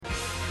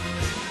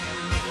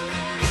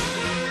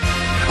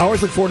I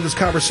always look forward to this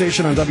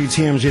conversation on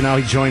WTMJ. Now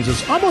he joins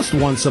us almost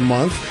once a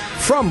month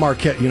from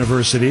Marquette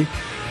University.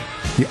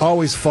 He's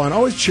always fun,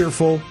 always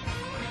cheerful,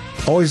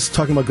 always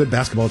talking about good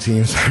basketball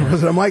teams.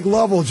 President Mike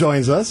Lovell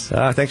joins us.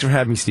 Thanks for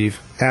having me,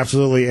 Steve.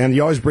 Absolutely, and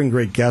you always bring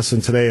great guests,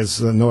 and today is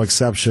no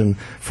exception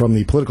from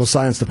the Political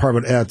Science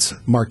Department at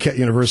Marquette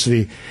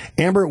University.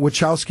 Amber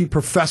Wichowsky,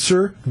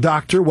 professor,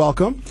 doctor,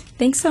 welcome.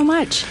 Thanks so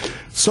much.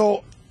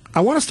 So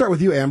I want to start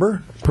with you,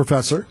 Amber,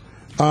 professor.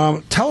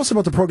 Tell us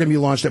about the program you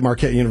launched at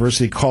Marquette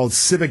University called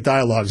Civic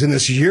Dialogues in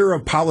this year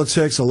of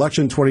politics,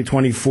 election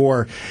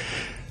 2024.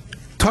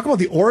 Talk about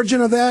the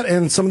origin of that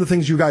and some of the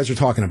things you guys are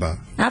talking about.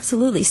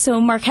 Absolutely. So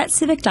Marquette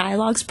Civic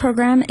Dialogues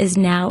program is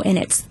now in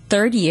its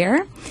third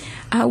year.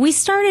 We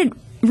started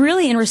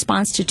really in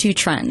response to two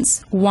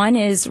trends. One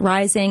is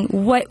rising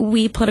what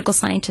we political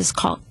scientists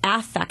call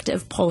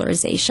affective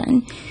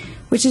polarization,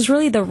 which is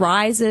really the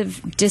rise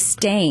of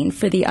disdain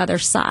for the other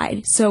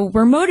side. So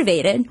we're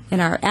motivated in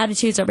our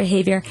attitudes, our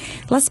behavior,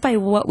 less by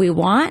what we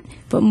want,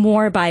 but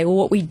more by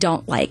what we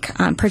don't like,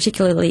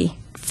 particularly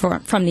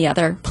from the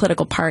other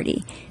political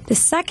party. The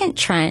second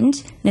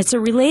trend, and it's a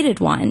related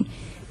one,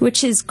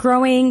 which is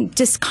growing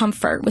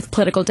discomfort with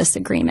political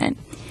disagreement.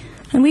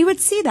 And we would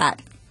see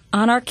that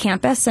on our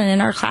campus and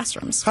in our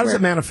classrooms. How does it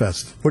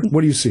manifest?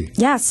 What do you see?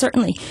 Yeah,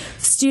 certainly.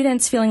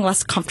 Students feeling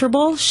less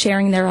comfortable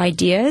sharing their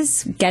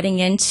ideas, getting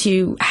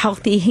into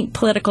healthy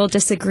political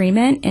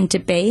disagreement and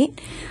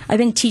debate. I've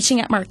been teaching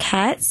at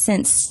Marquette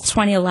since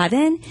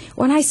 2011.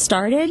 When I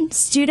started,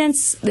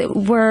 students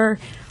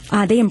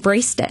they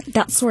embraced it,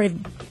 that sort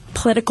of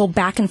political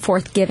back and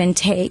forth give and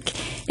take.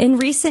 In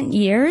recent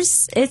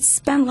years, it's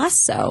been less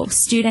so.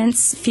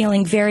 Students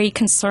feeling very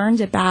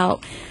concerned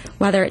about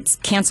whether it's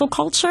cancel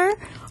culture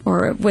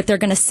or what they're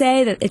going to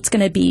say, that it's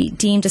going to be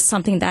deemed as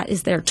something that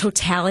is their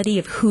totality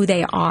of who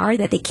they are,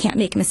 that they can't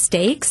make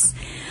mistakes.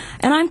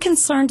 And I'm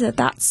concerned that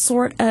that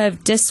sort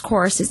of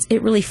discourse,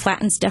 it really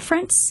flattens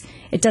difference.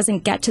 It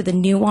doesn't get to the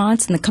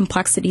nuance and the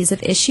complexities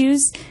of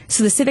issues.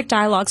 So the Civic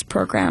Dialogues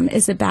program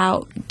is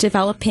about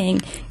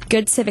developing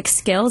good civic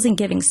skills and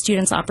giving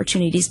students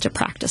opportunities to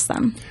practice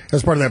them.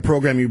 As part of that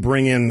program, you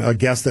bring in a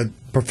guest that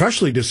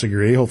professionally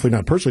disagree, hopefully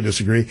not personally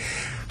disagree.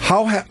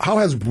 How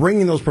has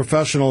bringing those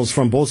professionals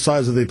from both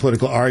sides of the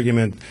political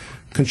argument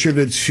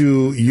contributed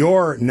to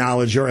your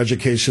knowledge, your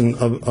education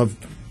of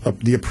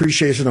the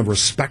appreciation of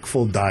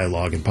respectful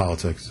dialogue in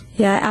politics?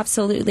 Yeah,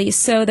 absolutely.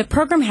 So the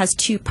program has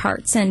two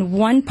parts, and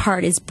one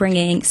part is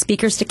bringing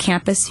speakers to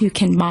campus who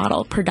can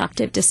model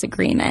productive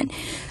disagreement.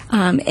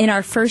 In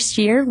our first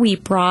year, we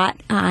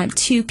brought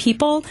two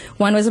people.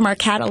 One was a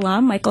Marquette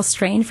alum, Michael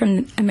Strain from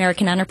the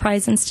American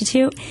Enterprise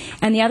Institute,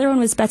 and the other one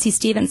was Betsy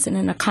Stevenson,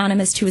 an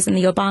economist who was in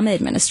the Obama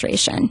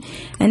administration.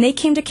 And they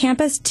came to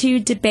campus to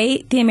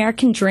debate the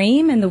American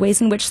dream and the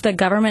ways in which the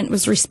government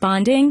was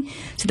responding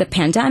to the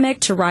pandemic,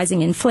 to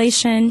rising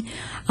inflation,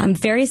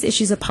 various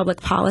issues of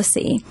public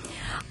policy.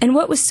 And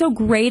what was so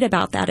great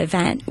about that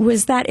event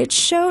was that it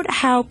showed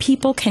how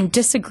people can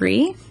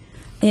disagree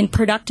in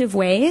productive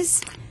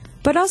ways,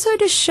 but also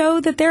to show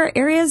that there are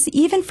areas,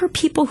 even for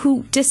people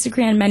who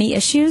disagree on many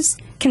issues,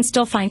 can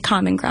still find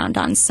common ground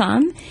on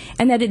some,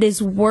 and that it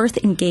is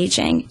worth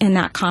engaging in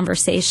that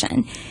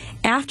conversation.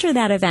 After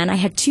that event, I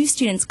had two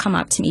students come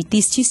up to me.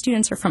 These two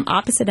students are from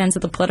opposite ends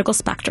of the political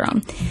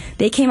spectrum.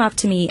 They came up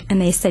to me and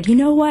they said, you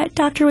know what,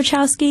 Dr.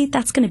 Wichowsky,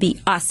 that's going to be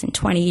us in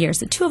 20 years.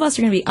 The two of us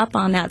are going to be up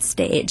on that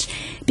stage,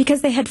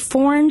 because they had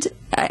formed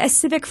a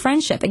civic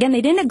friendship. Again,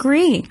 they didn't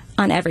agree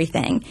on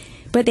everything,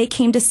 but they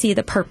came to see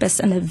the purpose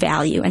and the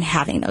value in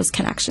having those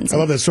connections. I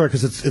love that story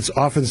because it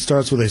often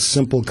starts with a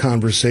simple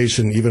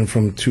conversation, even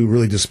from two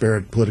really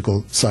disparate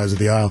political sides of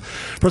the aisle.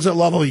 President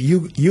Lovell,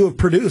 you have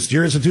produced,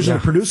 your institution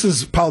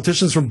produces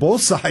politicians from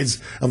both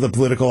sides of the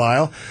political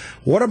aisle.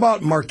 What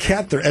about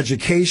Marquette? Their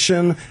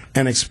education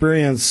and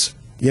experience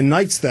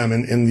unites them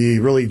in the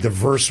really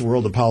diverse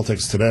world of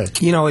politics today.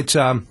 You know, it's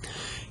a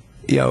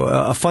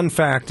fun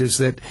fact is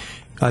that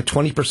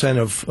 20%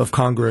 of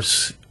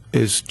Congress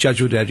is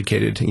Jesuit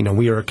educated. You know,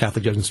 we are a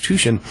Catholic Jesuit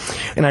institution,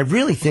 and I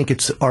really think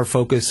it's our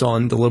focus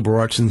on the liberal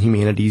arts and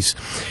humanities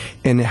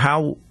and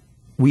how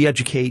we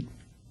educate,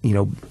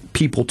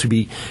 people to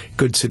be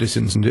good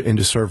citizens and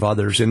to serve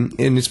others. And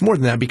it's more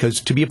than that, because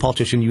to be a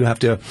politician, you have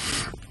to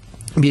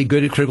be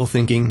good at critical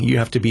thinking. You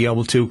have to be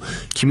able to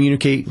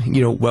communicate,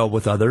 well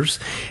with others,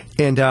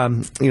 and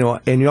and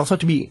you also have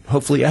to be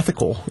hopefully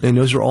ethical. And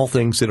those are all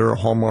things that are a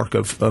hallmark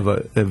of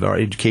our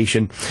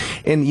education.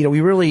 And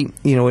we really,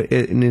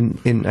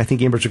 and I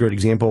think Amber's a great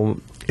example.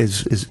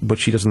 Is what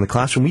she does in the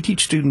classroom. We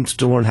teach students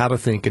to learn how to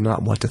think and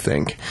not what to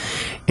think.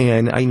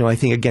 And I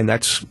think again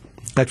that's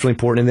really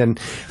important. And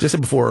then, as I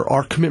said before,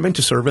 our commitment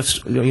to service,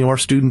 our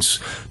students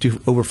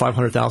do over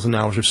 500,000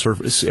 hours of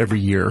service every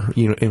year,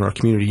 in our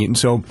community. And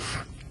so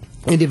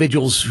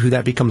individuals who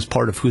that becomes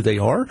part of who they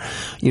are.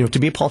 To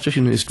be a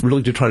politician is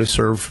really to try to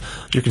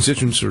serve your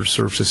constituents or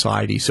serve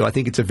society. So I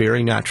think it's a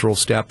very natural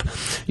step,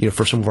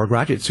 for some of our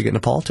graduates to get into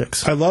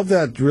politics. I love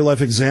that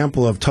real-life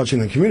example of touching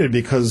the community,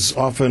 because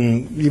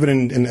often, even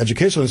in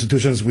educational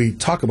institutions, we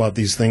talk about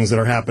these things that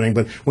are happening,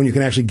 but when you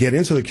can actually get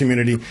into the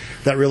community,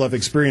 that real-life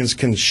experience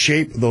can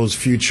shape those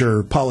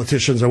future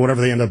politicians or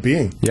whatever they end up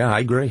being. Yeah, I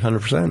agree,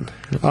 100%.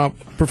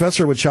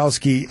 Professor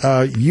Wichowsky,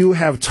 we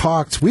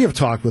have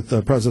talked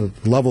with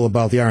President Lovell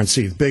about the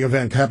RNC, big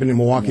event happening in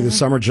Milwaukee this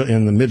summer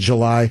in the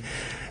mid-July.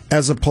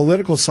 As a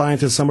political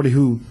scientist, somebody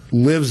who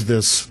lives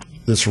this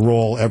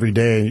role every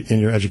day in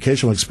your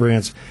educational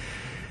experience,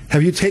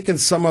 have you taken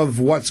some of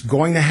what's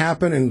going to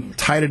happen and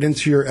tied it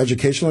into your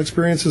educational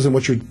experiences and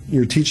what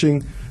you're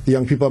teaching the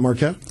young people at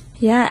MArquette?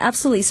 Yeah,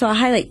 absolutely. So I'll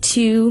highlight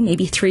 2,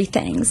 maybe 3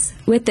 things.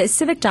 With the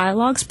Civic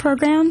Dialogues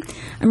program,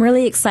 I'm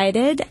really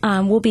excited.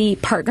 We'll be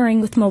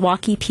partnering with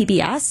Milwaukee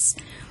PBS,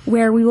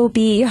 where we will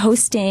be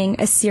hosting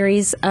a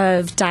series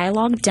of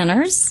dialogue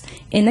dinners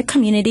in the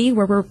community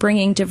where we're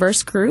bringing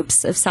diverse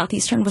groups of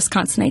southeastern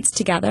Wisconsinites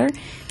together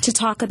to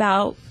talk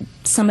about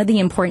some of the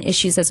important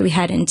issues as we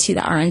head into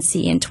the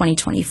RNC in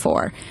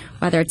 2024,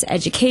 whether it's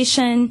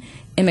education,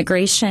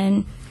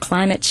 immigration,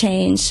 climate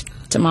change,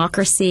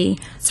 democracy.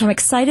 So I'm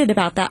excited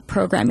about that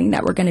programming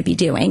that we're going to be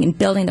doing and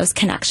building those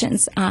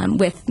connections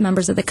with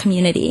members of the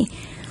community.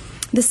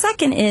 The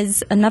second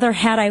is another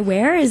hat I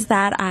wear is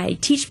that I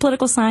teach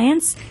political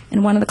science,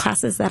 and one of the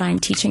classes that I'm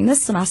teaching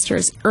this semester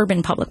is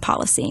urban public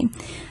policy.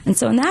 And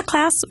so in that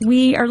class,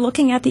 we are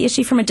looking at the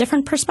issue from a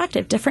different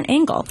perspective, different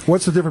angle.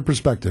 What's the different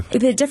perspective?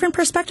 The different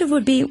perspective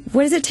would be,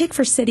 what does it take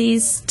for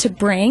cities to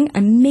bring a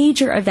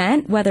major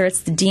event, whether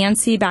it's the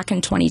DNC back in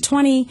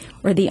 2020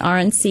 or the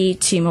RNC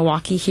to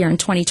Milwaukee here in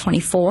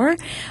 2024?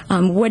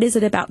 What is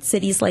it about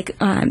cities like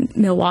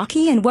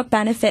Milwaukee, and what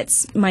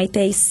benefits might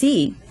they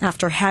see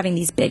after having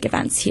these big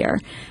events here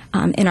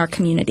in our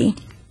community?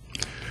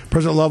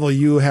 President Lovell,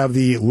 you have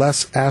the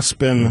Les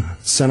Aspin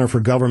Center for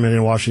Government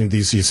in Washington,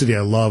 D.C., a city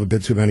I love a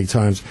bit too many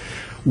times.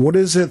 What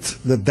is it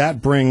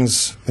that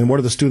brings, and what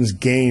do the students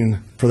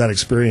gain for that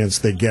experience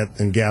they get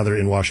and gather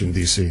in Washington,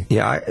 D.C.?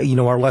 Yeah,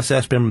 our Les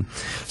Aspin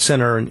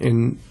Center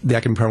in the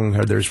academic program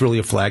here, there's really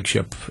a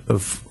flagship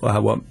of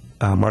what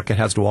MArquette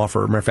has to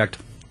offer. Matter of fact,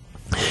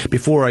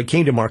 before I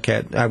came to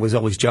MArquette, I was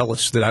always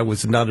jealous that I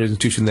was not an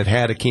institution that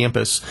had a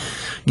campus,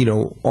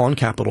 on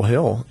Capitol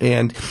Hill.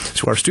 And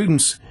so our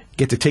students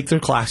get to take their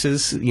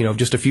classes,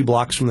 just a few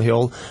blocks from the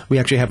Hill. We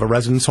actually have a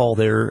residence hall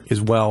there as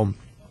well.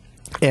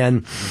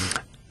 And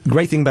the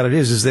great thing about it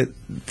is that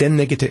then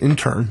they get to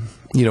intern,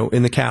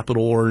 in the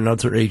Capitol or in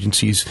other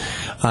agencies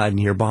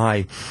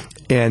nearby.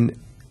 And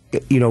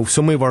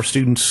so many of our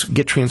students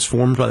get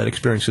transformed by that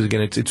experience. Because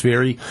again, it's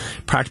very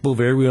practical,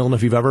 very real. And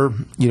if you've ever,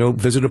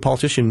 visited a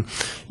politician,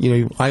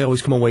 I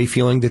always come away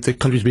feeling that the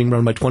country's being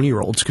run by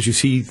 20-year-olds, because you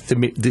see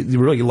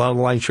really a lot of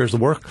the lion's share of the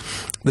work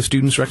the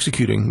students are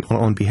executing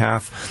on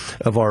behalf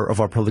of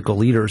our political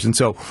leaders. And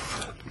so,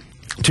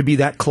 to be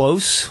that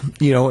close,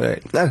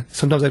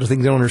 sometimes I don't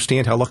think they don't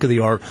understand how lucky they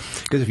are,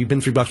 because if you've been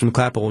 3 blocks from the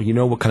Capitol, you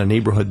know what kind of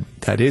neighborhood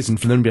that is, and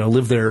for them to be able to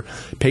live there,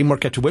 pay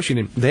MArquette tuition,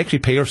 and they actually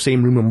pay our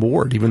same room and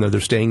board, even though they're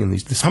staying in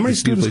these. How many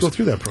students go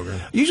through that program?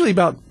 Usually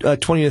about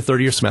 20 to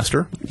 30 a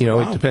semester. Wow.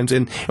 It depends,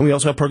 and we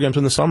also have programs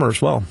in the summer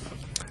as well.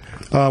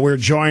 We're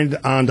joined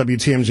on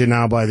WTMJ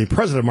now by the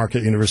president of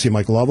MArquette University,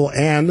 Michael Lovell,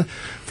 and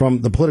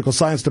from the political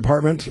science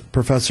department,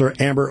 Professor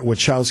Amber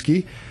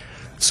Wichowsky.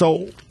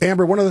 So,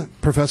 Amber, one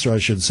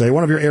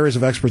of your areas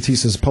of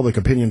expertise is public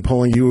opinion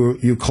polling.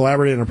 You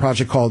collaborated in a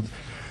project called,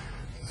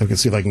 I can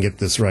see if I can get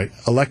this right,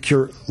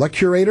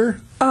 Electurator?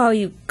 Oh,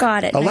 you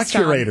got it.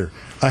 Electurator.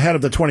 Ahead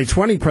of the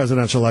 2020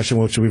 presidential election,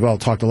 which we've all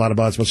talked a lot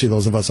about, especially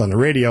those of us on the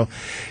radio.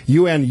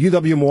 You and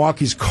UW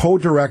Milwaukee's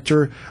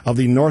co-director of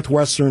the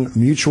Northwestern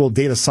Mutual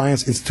Data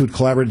Science Institute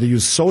collaborated to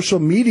use social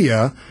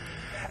media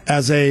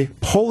as a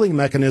polling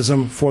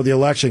mechanism for the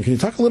election. Can you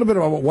talk a little bit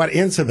about what went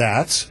into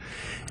that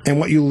and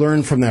what you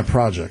learned from that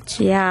project?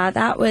 Yeah,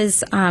 that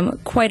was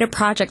quite a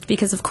project,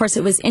 because, of course,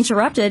 it was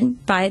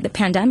interrupted by the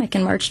pandemic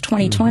in March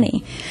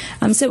 2020.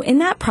 So in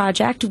that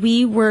project,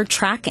 we were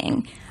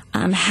tracking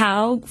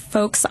how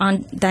folks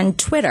on then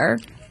Twitter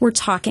were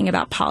talking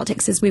about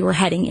politics as we were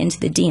heading into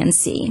the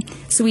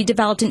DNC. So we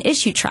developed an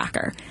issue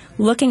tracker,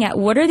 looking at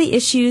what are the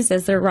issues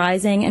as they're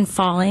rising and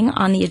falling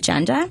on the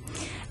agenda.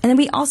 And then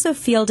we also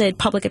fielded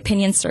public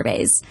opinion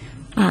surveys.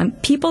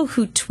 People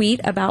who tweet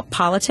about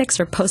politics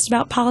or post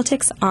about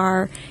politics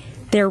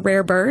they're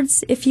rare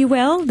birds, if you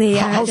will.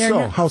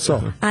 How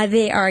so?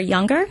 They are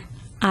younger,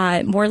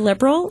 more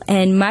liberal,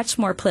 and much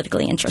more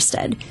politically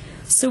interested.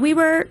 So we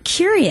were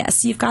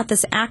curious. You've got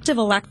this active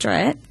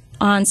electorate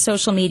on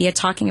social media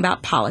talking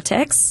about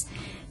politics.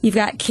 You've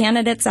got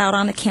candidates out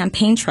on the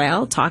campaign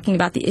trail talking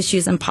about the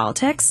issues in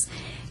politics.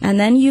 And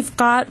then you've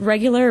got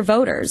regular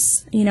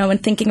voters,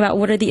 and thinking about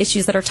what are the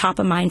issues that are top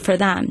of mind for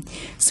them.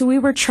 So we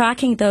were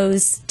tracking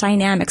those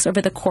dynamics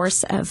over the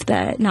course of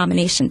the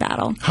nomination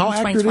battle. How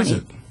in accurate 2020. is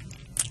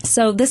it?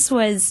 So this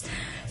was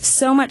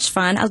So much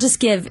fun. I'll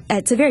just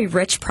it's a very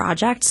rich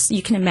project.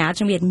 You can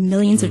imagine we had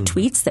millions of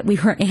tweets that we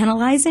were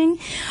analyzing.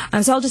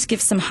 So I'll just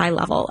give some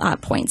high-level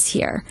points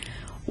here.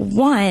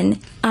 One,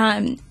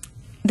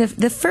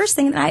 the first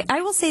thing,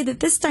 I will say that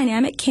this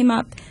dynamic came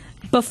up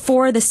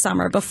before the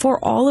summer, before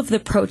all of the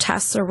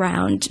protests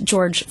around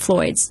George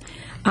Floyd's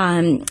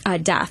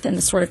death and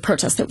the sort of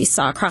protests that we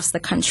saw across the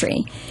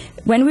country.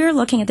 When we were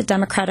looking at the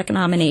Democratic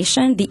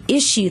nomination, the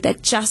issue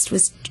that just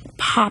was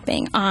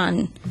popping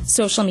on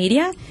social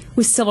media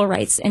was civil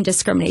rights and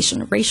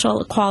discrimination, racial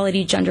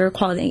equality, gender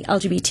equality,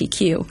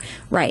 LGBTQ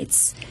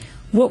rights.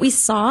 What we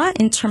saw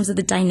in terms of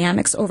the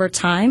dynamics over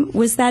time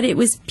was that it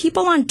was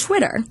people on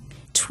Twitter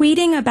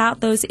tweeting about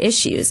those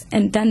issues,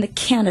 and then the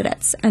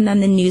candidates, and then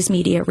the news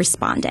media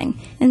responding.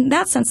 In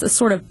that sense, the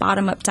sort of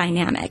bottom-up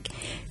dynamic.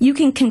 You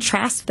can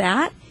contrast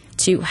that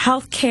to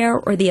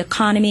healthcare or the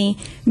economy,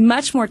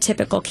 much more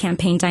typical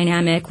campaign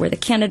dynamic where the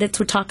candidates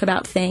would talk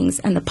about things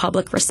and the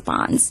public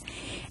responds.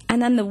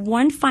 And then the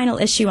one final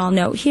issue I'll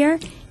note here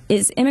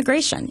is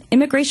immigration.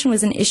 Immigration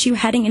was an issue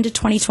heading into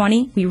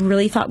 2020. We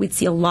really thought we'd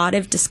see a lot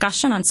of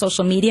discussion on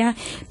social media,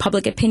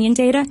 public opinion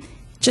data.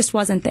 Just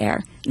wasn't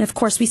there. And of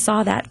course, we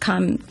saw that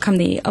come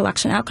the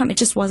election outcome. It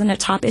just wasn't a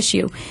top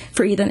issue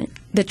for either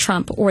the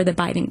Trump or the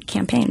Biden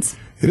campaigns.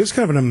 It is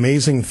kind of an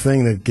amazing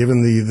thing that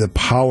given the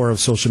power of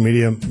social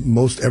media,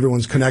 most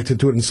everyone's connected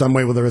to it in some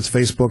way, whether it's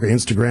Facebook or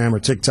Instagram or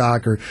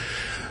TikTok or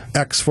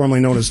X, formerly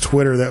known as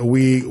Twitter, that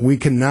we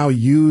can now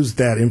use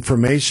that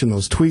information,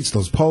 those tweets,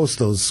 those posts,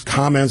 those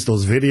comments,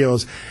 those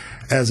videos,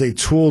 as a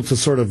tool to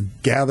sort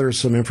of gather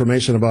some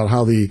information about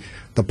how the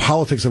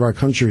politics of our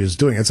country is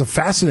doing. It's a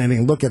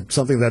fascinating look at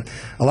something that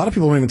a lot of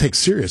people don't even take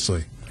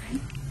seriously.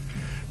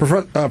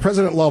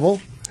 President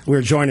Lovell,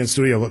 we're joined in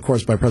studio, of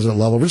course, by President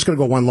Lovell. We're just going to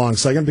go one long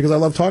segment because I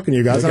love talking to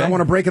you guys, okay. And I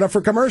want to break it up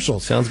for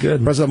commercials. Sounds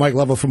good. President Mike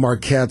Lovell from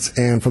MArquette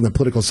and from the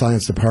Political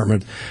Science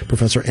Department,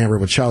 Professor Amber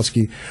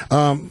Wichowsky.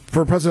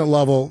 For President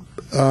Lovell,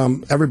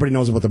 everybody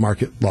knows about the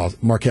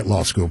MArquette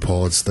Law School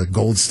poll. It's the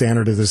gold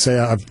standard, as they say.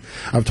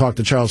 I've talked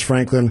to Charles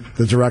Franklin,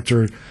 the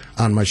director,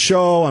 on my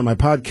show, on my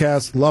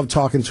podcast. Love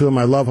talking to him.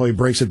 I love how he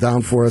breaks it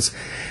down for us.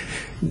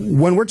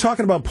 When we're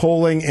talking about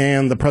polling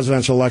and the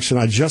presidential election,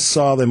 I just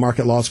saw the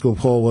MArquette Law School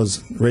poll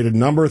was rated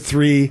number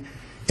 3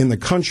 in the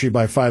country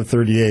by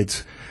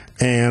 538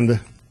 and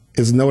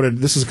is noted,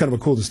 this is kind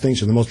of a cool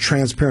distinction, the most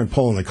transparent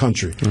poll in the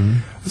country. Mm-hmm.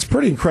 It's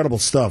pretty incredible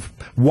stuff.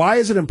 Why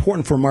is it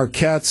important for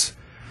Marquette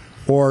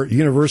or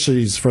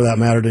universities, for that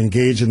matter, to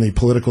engage in the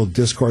political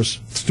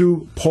discourse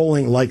through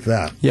polling like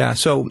that? Yeah,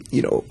 so,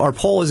 our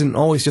poll isn't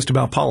always just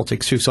about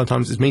politics, too.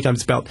 Many times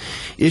it's about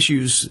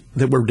issues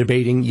that we're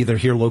debating either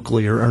here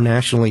locally or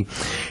nationally.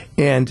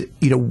 And,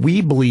 we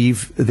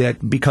believe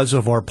that because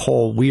of our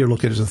poll, we are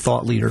looked at as a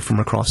thought leader from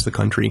across the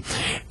country.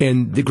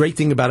 And the great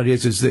thing about it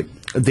is that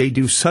they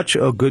do such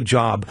a good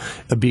job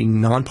of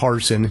being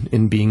nonpartisan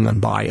and being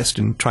unbiased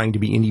and trying to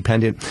be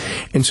independent.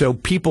 And so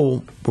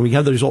people, when we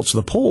have the results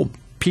of the poll,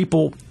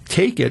 people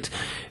take it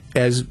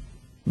as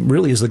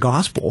really as the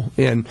gospel.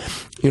 And,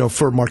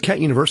 for Marquette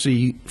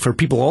University, for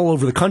people all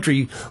over the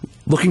country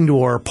looking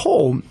to our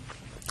poll,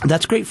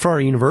 that's great for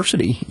our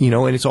university,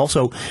 and it's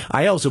also,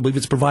 I also believe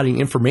it's providing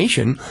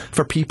information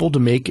for people to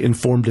make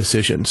informed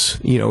decisions.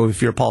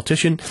 If you're a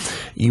politician,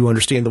 you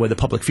understand the way the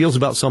public feels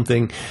about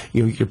something,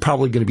 you're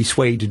probably going to be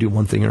swayed to do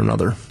one thing or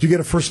another. Do you get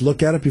a first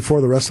look at it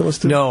before the rest of us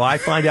do? No, I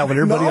find out when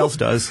everybody else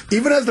does.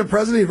 Even as the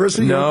president of the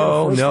university?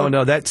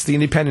 No, that's the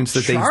independence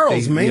that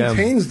Charles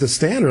maintains the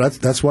standard.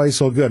 That's why he's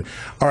so good.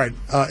 All right,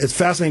 it's a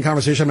fascinating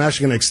conversation. I'm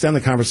actually going to extend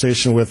the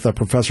conversation with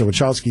Professor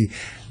Wichowsky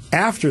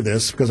after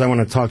this, because I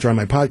want to talk to her on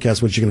my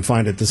podcast, which you can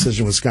find at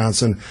Decision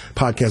Wisconsin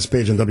podcast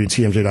page on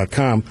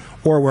WTMJ.com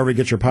or wherever you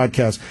get your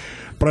podcast.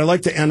 But I'd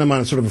like to end them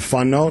on sort of a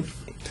fun note,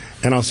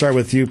 and I'll start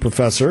with you,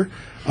 Professor.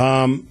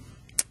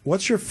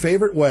 What's your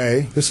favorite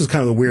way, this is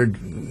kind of the weird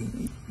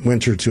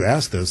winter to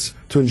ask this,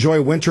 to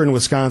enjoy winter in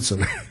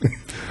Wisconsin?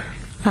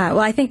 Well,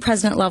 I think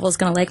President Lovell is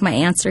going to like my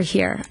answer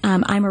here.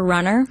 I'm a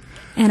runner.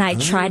 And I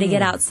try to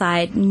get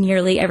outside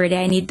nearly every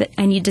day.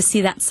 I need to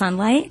see that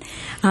sunlight.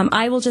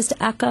 I will just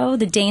echo,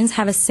 the Danes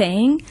have a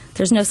saying,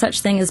 there's no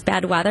such thing as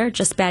bad weather,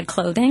 just bad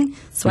clothing.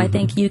 So I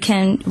think you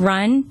can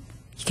run,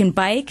 you can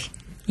bike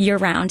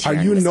year-round here Are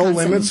you in Wisconsin. no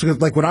limits?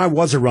 Like when I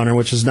was a runner,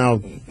 which is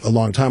now a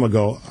long time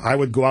ago, I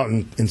would go out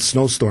in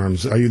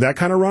snowstorms. Are you that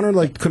kind of runner,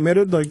 like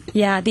committed?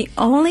 Yeah, the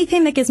only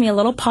thing that gives me a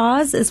little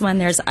pause is when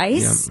there's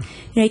ice.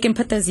 Yeah. You can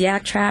put those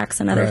yak tracks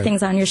and other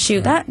things on your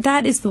shoe. Right.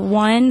 That is the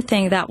one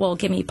thing that will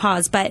give me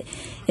pause. But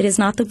it is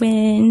not the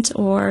wind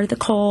or the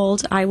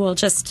cold. I will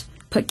just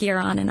put gear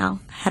on and I'll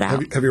head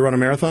out. Have you run a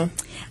marathon?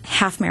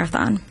 Half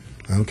marathon.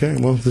 Okay,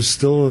 well, there's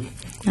still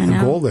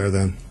a goal there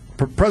then.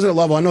 President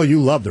Lovell, I know you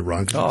love to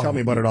run because you tell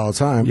me about it all the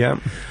time. Yeah.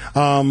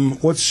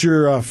 What's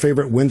your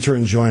favorite winter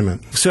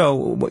enjoyment?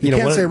 So you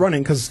can't say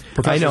running because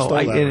Professor stole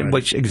that.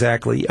 Which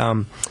exactly.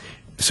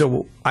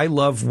 So I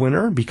love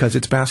winter because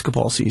it's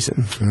basketball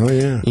season. Oh,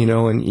 yeah.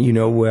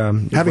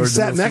 Having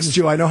sat next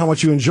to you, I know how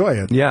much you enjoy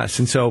it. Yes,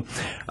 and so,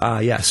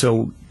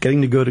 so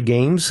getting to go to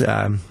games,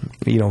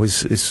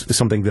 is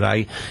something that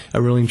I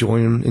really enjoy,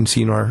 and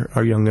seeing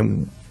our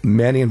young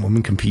men and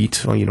women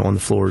compete, on the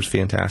floor is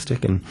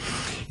fantastic. And,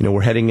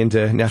 we're heading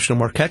into National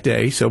MArquette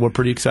Day, so we're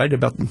pretty excited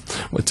about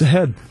what's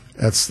ahead.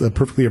 That's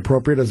perfectly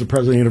appropriate as the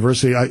president of the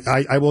university.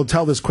 I will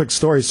tell this quick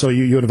story. So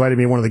you invited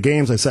me to one of the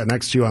games. I sat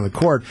next to you on the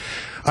court.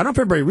 I don't know if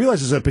everybody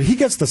realizes it, but he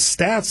gets the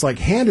stats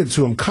handed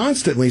to him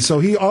constantly. So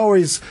he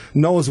always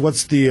knows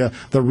what's the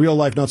real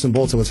life nuts and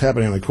bolts of what's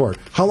happening on the court.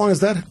 How long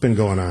has that been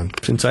going on?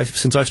 Since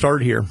I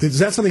started here. Is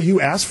that something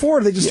you asked for,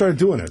 or they just started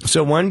doing it?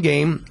 So one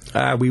game,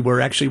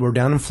 we're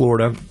down in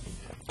Florida,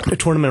 a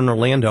tournament in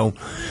Orlando,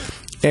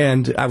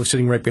 and I was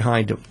sitting right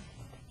behind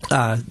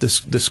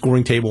the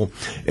scoring table,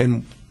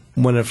 and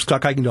when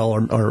Scott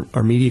Kuykendall,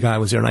 our media guy,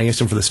 was there, and I asked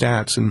him for the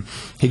stats, and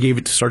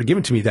he started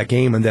giving it to me that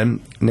game, and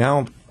then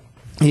now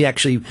he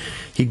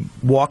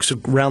walks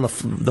around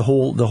the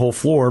whole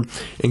floor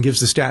and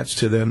gives the stats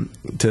to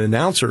the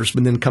announcers,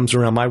 but then comes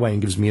around my way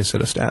and gives me a set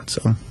of stats.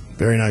 So.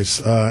 Very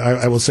nice.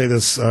 I will say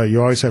this,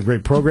 you always have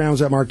great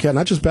programs at MArquette,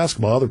 not just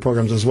basketball, other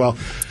programs as well.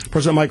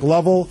 President Mike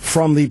Lovell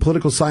from the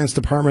Political Science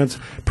Department,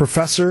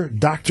 Professor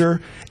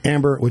Dr.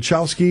 Amber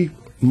Wichowsky,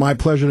 my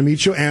pleasure to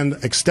meet you, and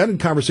extended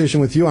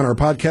conversation with you on our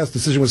podcast,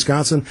 Decision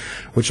Wisconsin,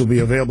 which will be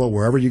available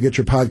wherever you get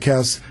your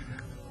podcasts.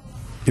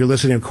 You're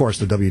listening, of course,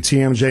 to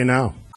WTMJ Now.